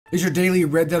Here's your daily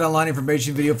Red Dead Online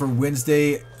information video for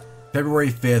Wednesday,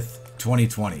 February 5th,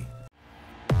 2020.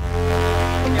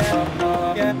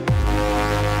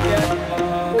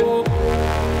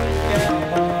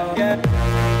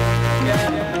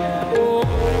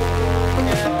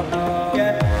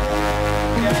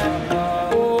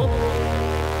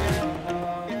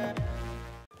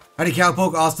 Howdy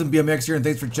Cowpoke, AustinBMX here, and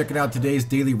thanks for checking out today's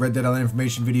daily Red Dead Online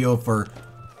information video for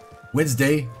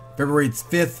Wednesday, February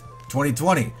 5th,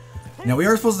 2020. Now, we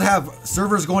are supposed to have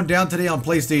servers going down today on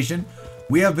PlayStation.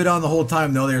 We have been on the whole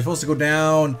time, though. They were supposed to go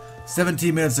down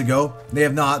 17 minutes ago. They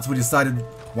have not, so we decided,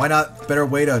 why not? Better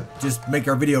way to just make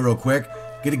our video real quick,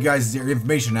 get you guys your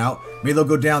information out. Maybe they'll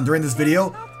go down during this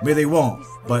video, maybe they won't.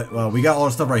 But we got all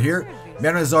our stuff right here.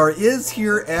 Madam Nazar is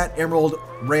here at Emerald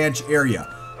Ranch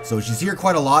area. So she's here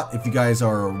quite a lot. If you guys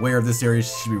are aware of this area,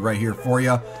 she should be right here for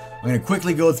you. I'm going to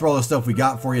quickly go through all the stuff we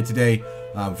got for you today.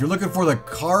 If you're looking for the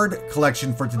card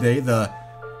collection for today, the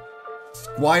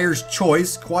Squire's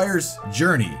Choice, Squire's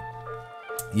Journey.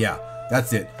 Yeah,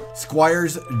 that's it.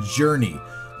 Squire's Journey.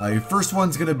 Your first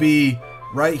one's going to be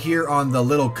right here on the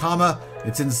little comma.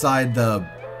 It's inside the...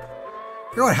 I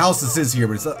don't know what house this is here,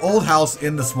 but it's an old house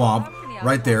in the swamp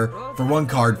right there for one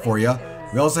card for you.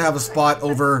 We also have a spot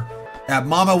over at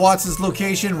Mama Watts's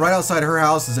location. Right outside her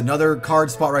house is another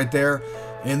card spot right there.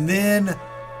 And then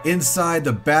inside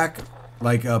the back,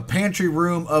 like a pantry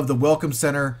room of the Welcome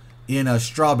Center in a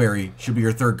Strawberry should be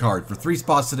your third card for 3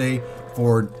 spots today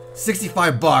for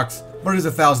 65 bucks. But it is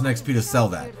 1,000 XP to sell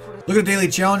that. Look at the daily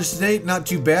challenge today. Not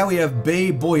too bad. We have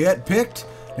Bay Boyette picked.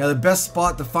 Now the best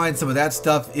spot to find some of that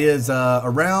stuff is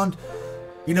around,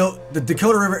 you know, the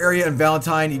Dakota River area in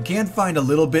Valentine. You can find a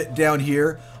little bit down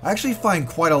here. I actually find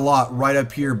quite a lot right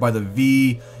up here by the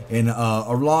V and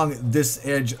along this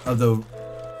edge of the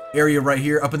area right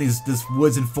here, up in this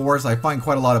woods and forest. I find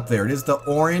quite a lot up there. It is the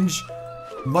orange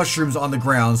mushrooms on the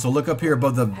ground. So look up here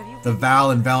above the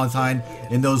Val and Valentine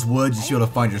in those woods. You should be able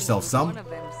to find yourself some.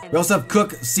 We also have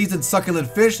cook seasoned succulent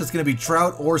fish. That's going to be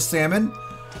trout or salmon.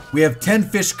 We have 10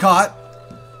 fish caught.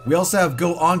 We also have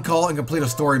go on call and complete a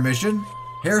story mission.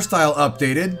 Hairstyle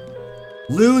updated.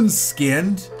 Loons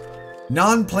skinned.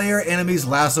 Non-player enemies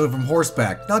lassoed from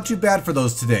horseback. Not too bad for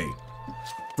those today.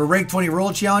 For rank 20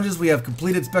 roll challenges, we have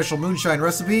completed special moonshine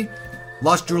recipe.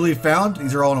 Lost jewelry found.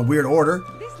 These are all in a weird order.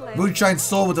 Moonshine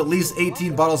sold with at least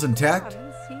 18 bottles intact.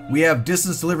 We have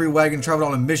distance delivery wagon traveled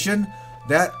on a mission.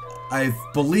 That, I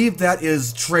believe that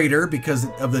is trader because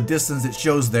of the distance it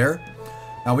shows there.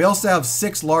 Now we also have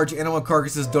 6 large animal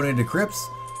carcasses donated to crypts.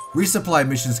 Resupply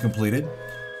missions completed.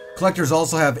 Collectors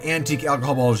also have antique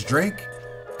alcohol bottles drank.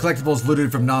 Collectibles looted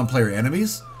from non-player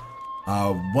enemies.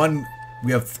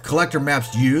 We have collector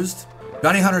maps used.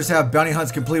 Bounty hunters have bounty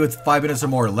hunts complete with 5 minutes or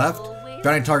more left.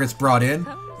 Bounty targets brought in.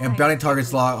 And bounty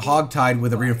targets hog-tied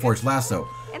with a reinforced lasso.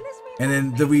 And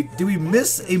then did we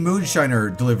miss a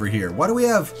moonshiner delivery here? Why do we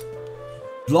have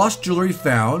lost jewelry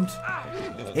found?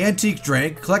 Antique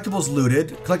drink. Collectibles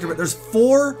looted. There's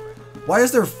 4. Why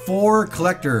is there 4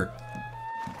 collector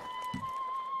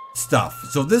stuff?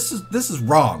 So this is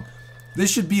wrong. This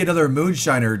should be another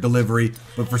moonshiner delivery,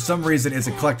 but for some reason it's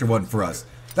a collector one for us.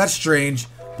 That's strange,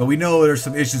 but we know there's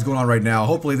some issues going on right now.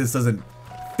 Hopefully this doesn't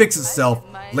fix itself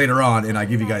later on and I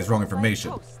give you guys wrong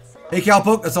information. Hey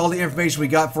Cowpoke, that's all the information we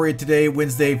got for you today,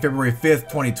 Wednesday, February 5th,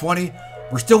 2020.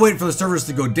 We're still waiting for the servers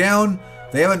to go down.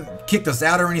 They haven't kicked us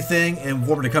out or anything, and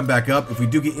we're going to come back up. If we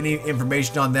do get any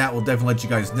information on that, we'll definitely let you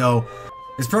guys know.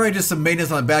 It's probably just some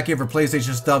maintenance on the back end for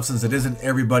PlayStation stuff since it isn't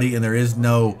everybody and there is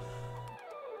no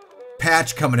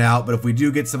patch coming out, but if we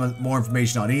do get some more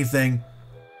information on anything,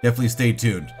 definitely stay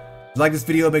tuned. If you like this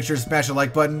video, make sure to smash the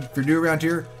like button. If you're new around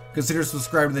here, consider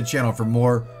subscribing to the channel for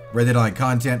more Red Dead Online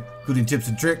content, including tips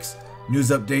and tricks,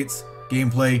 news updates,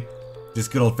 gameplay,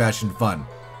 just good old-fashioned fun.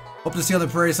 Hope to see you on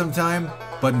the prairie sometime,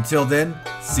 but until then,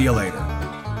 see you later.